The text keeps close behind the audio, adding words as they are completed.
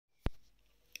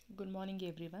Good morning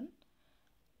everyone.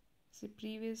 So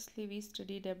previously we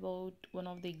studied about one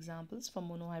of the examples for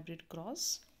monohybrid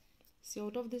cross. So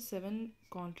out of the 7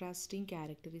 contrasting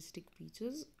characteristic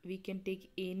features, we can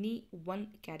take any one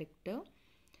character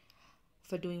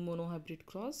for doing monohybrid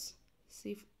cross.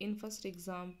 See, in first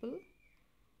example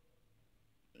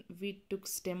we took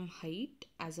stem height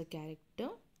as a character.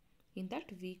 In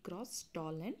that we crossed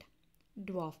tall and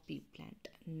dwarf pea plant.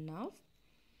 Now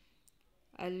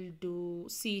I'll do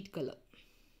seed color.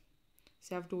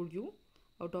 So I've told you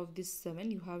out of this 7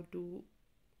 you have to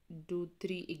do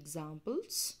 3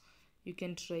 examples. You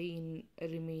can try in a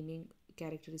remaining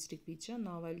characteristic feature.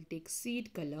 Now I'll take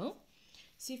seed color.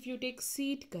 See, if you take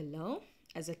seed color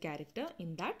as a character,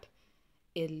 in that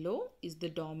yellow is the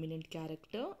dominant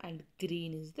character and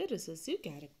green is the recessive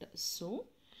character. So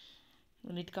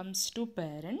when it comes to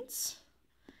parents,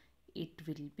 it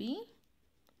will be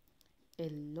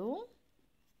yellow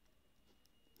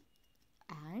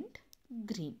and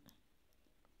green.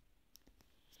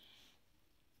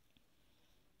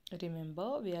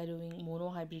 Remember, we are doing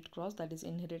monohybrid cross, that is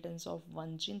inheritance of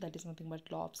one gene, that is nothing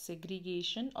but law of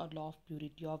segregation or law of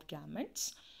purity of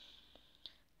gametes.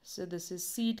 So this is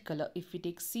seed color. If we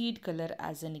take seed color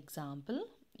as an example,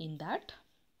 in that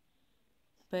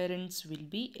parents will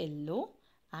be yellow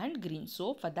and green.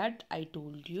 So for that I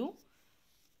told you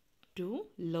to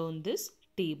learn this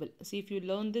table. See, if you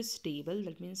learn this table,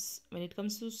 that means when it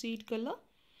comes to seed color,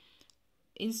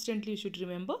 instantly you should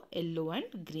remember yellow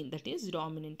and green, that is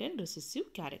dominant and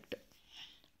recessive character.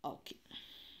 Okay.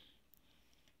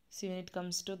 See, when it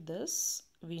comes to this,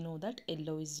 we know that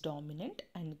yellow is dominant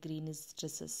and green is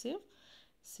recessive.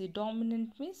 See,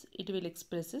 dominant means it will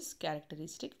express its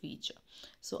characteristic feature.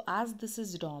 So as this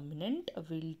is dominant,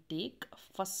 we'll take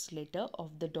first letter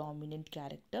of the dominant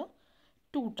character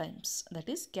 2 times, that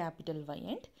is capital Y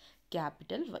and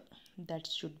capital Y. That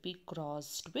should be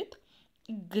crossed with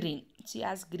green. See,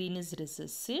 as green is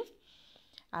recessive,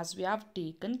 as we have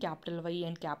taken capital Y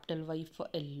and capital Y for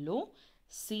yellow,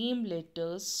 same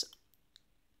letters,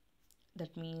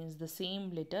 that means the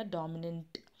same letter,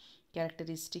 dominant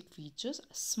characteristic features,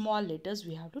 small letters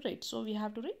we have to write. So we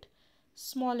have to write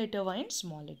small letter Y and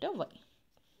small letter Y.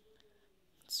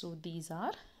 So these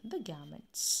are the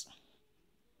gametes.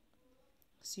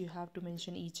 So you have to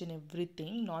mention each and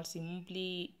everything, not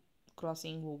simply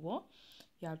crossing over.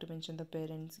 You have to mention the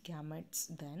parents' gametes.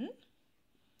 Then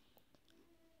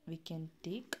we can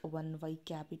take one Y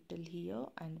capital here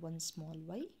and one small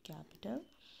y capital.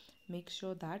 Make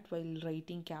sure that while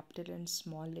writing capital and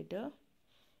small letter,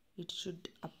 it should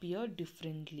appear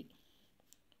differently.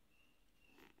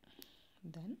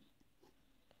 Then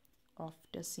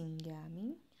after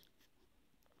syngaming,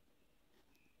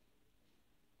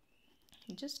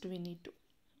 just we need to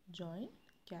join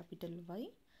capital Y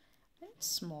and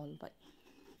small y.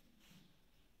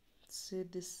 So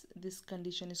this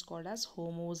condition is called as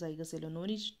homozygous yellow. No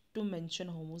need to mention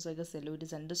homozygous yellow, it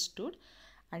is understood.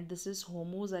 And this is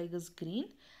homozygous green,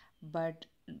 but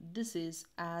this is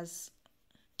as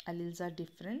alleles are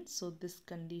different, so this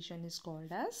condition is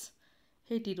called as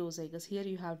heterozygous. Here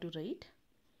you have to write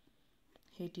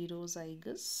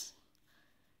heterozygous.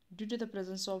 Due to the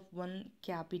presence of one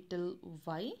capital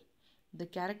Y, the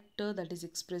character that is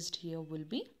expressed here will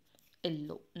be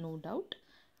yellow, no doubt.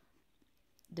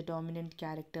 The dominant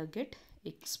character get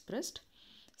expressed.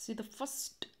 See, the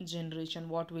first generation,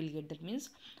 what we'll get, that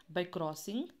means by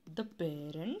crossing the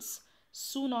parents,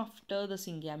 soon after the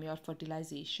syngamy or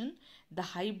fertilization, the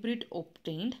hybrid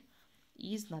obtained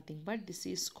is nothing but this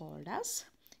is called as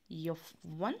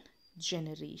F1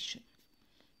 generation.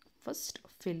 First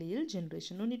filial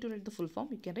generation. No need to write the full form,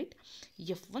 you can write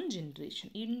F1 generation.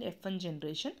 In F1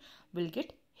 generation, we'll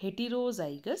get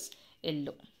heterozygous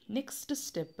yellow. Next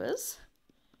step is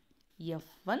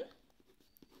F1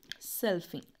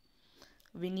 selfing.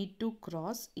 We need to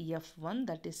cross F1,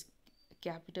 that is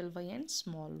capital Y and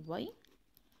small y,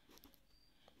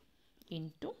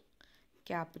 into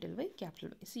capital Y, capital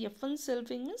Y. See, F1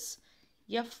 selfing is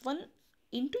F1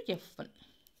 into F1.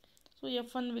 So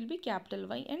F1 will be capital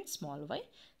Y and small y.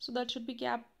 So that should be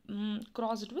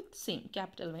crossed with same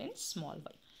capital Y and small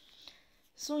y.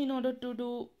 So in order to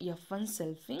do F1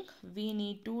 selfing, we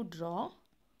need to draw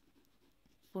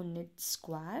Punnett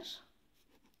square.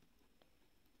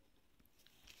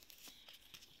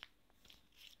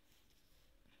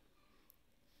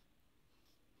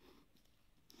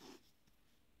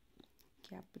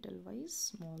 Capital Y,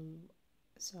 small,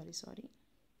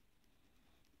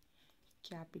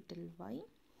 capital Y,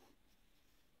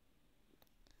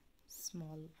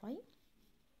 small y,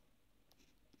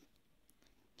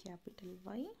 capital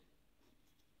Y,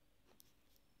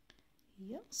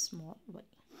 here small y.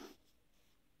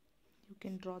 You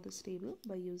can draw this table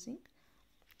by using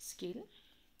scale.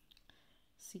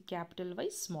 See, capital Y,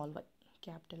 small y,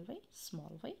 capital Y,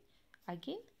 small y,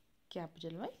 again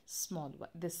capital Y, small y,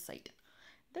 this side.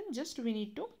 Then just we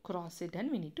need to cross it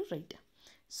and we need to write.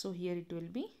 So here it will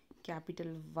be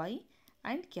capital Y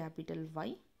and capital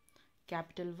Y,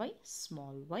 capital Y,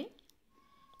 small y,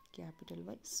 capital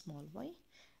Y, small y,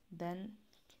 then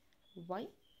Y,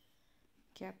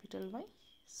 capital Y,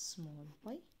 small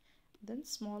y, then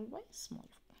small y, small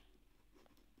y.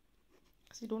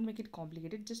 So don't make it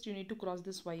complicated, just you need to cross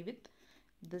this y with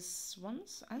this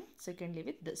ones and secondly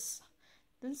with this.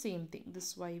 Then same thing,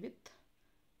 this y with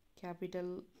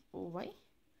capital Y,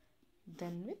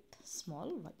 then with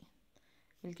small y.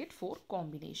 We'll get 4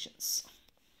 combinations.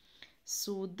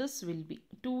 So this will be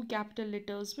 2 capital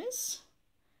letters means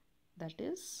that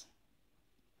is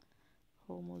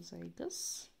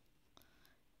homozygous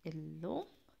yellow.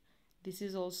 This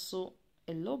is also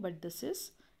yellow, but this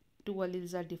is 2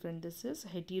 alleles are different. This is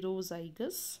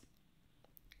heterozygous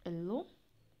yellow,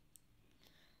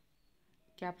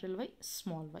 capital Y,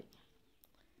 small y,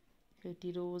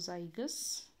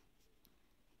 heterozygous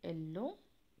yellow.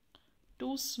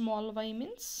 2 small y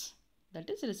means that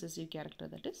is recessive character,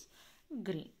 that is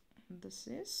green. This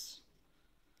is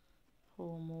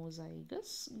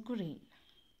homozygous green.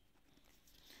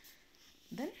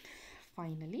 Then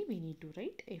finally we need to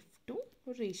write F2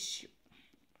 ratio.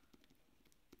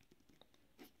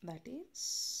 That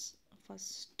is,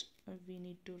 first we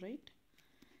need to write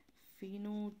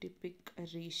phenotypic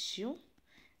ratio.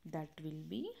 That will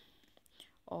be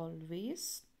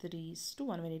always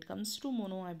 3:1. When it comes to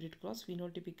monohybrid cross,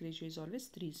 phenotypic ratio is always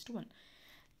 3:1.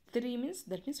 3 means,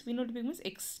 that means phenotypic means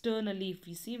externally if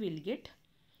we see, we'll get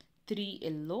 3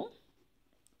 yellow.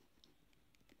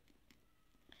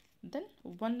 Then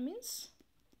 1 means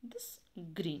this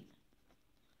green.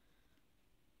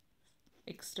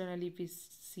 Externally if we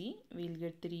see, we'll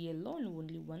get 3 yellow and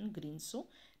only 1 green. So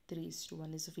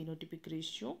 3:1 is a phenotypic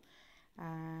ratio.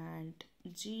 And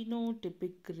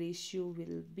genotypic ratio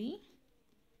will be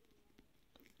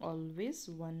always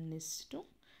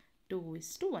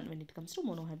 1:2:1 when it comes to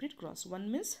monohybrid cross. 1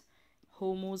 means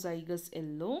homozygous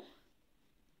yellow,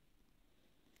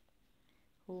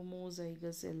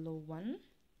 1,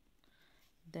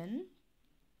 then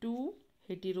 2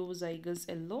 heterozygous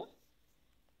yellow.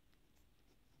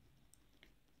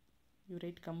 You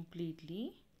write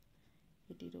completely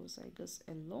heterozygous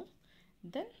yellow.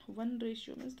 Then 1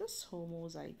 ratio means this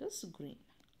homozygous green.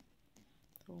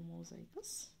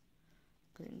 Homozygous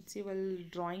green. See, while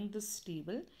drawing this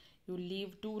table, you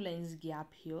leave 2 lines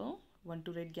gap here. 1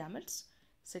 to write gametes,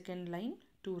 second line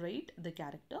to write the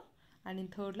character, and in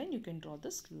third line you can draw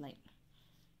this line.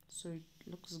 So it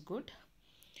looks good.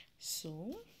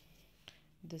 So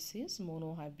this is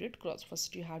monohybrid cross.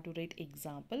 First you have to write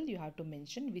example. You have to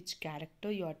mention which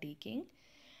character you are taking.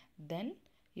 Then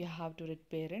you have to write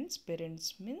parents.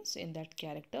 Parents means in that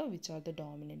character which are the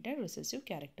dominant and recessive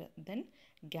character. Then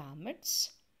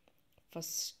gametes.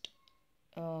 First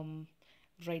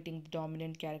writing the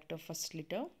dominant character first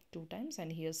letter 2 times,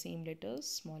 and here same letters,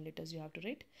 small letters you have to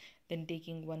write. Then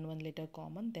taking one letter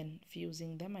common, then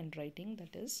fusing them and writing,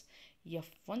 that is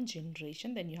F1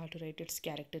 generation. Then you have to write its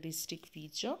characteristic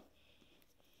feature.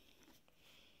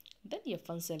 Then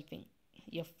F1 selfing,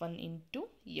 F1 into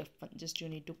F1, just you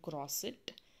need to cross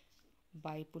it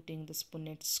by putting this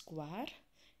Punnett square.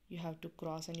 You have to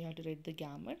cross and you have to write the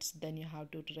gametes. Then you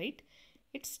have to write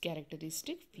its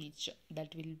characteristic feature.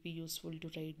 That will be useful to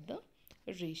write the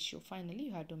ratio. Finally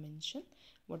you have to mention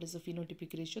what is the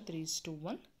phenotypic ratio,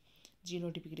 3:1,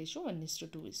 genotypic ratio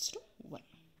 1:2:1.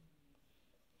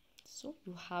 So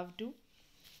you have to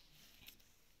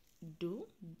do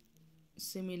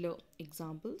similar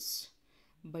examples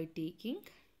by taking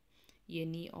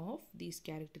any of these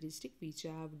characteristic which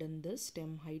I have done the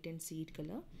stem height and seed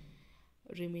color.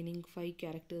 Remaining 5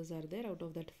 characters are there. Out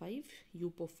of that 5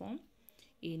 you perform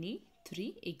any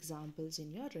 3 examples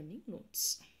in your running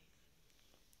notes.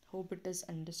 Hope it is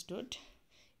understood.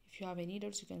 If you have any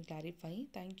doubts you can clarify.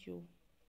 Thank you.